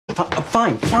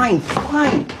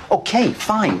Fine. Okay,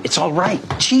 fine. It's all right.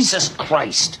 Jesus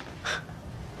Christ.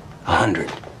 100.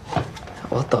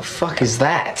 What the fuck is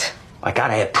that? I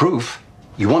gotta have proof.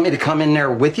 You want me to come in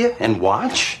there with you and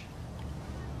watch?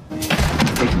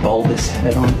 Big bulbous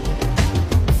head on.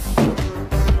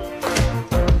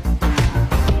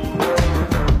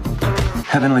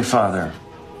 Heavenly Father,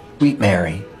 sweet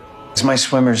Mary, as my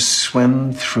swimmers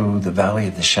swim through the valley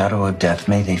of the shadow of death,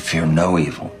 may they fear no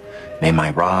evil. May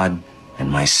my rod and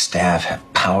my staff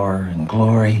have power and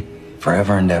glory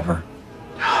forever and ever.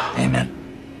 Amen.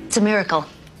 It's a miracle.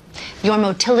 Your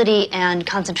motility and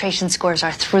concentration scores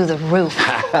are through the roof.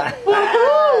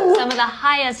 Some of the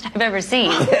highest I've ever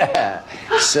seen. Yeah.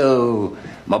 So,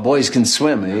 my boys can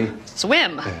swim, eh?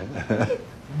 Swim.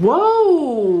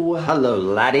 Whoa! Hello,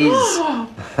 laddies.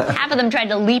 Half of them tried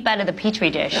to leap out of the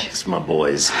petri dish. It's my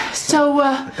boys. So,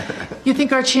 you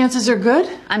think our chances are good?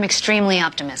 I'm extremely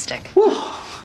optimistic. Whew.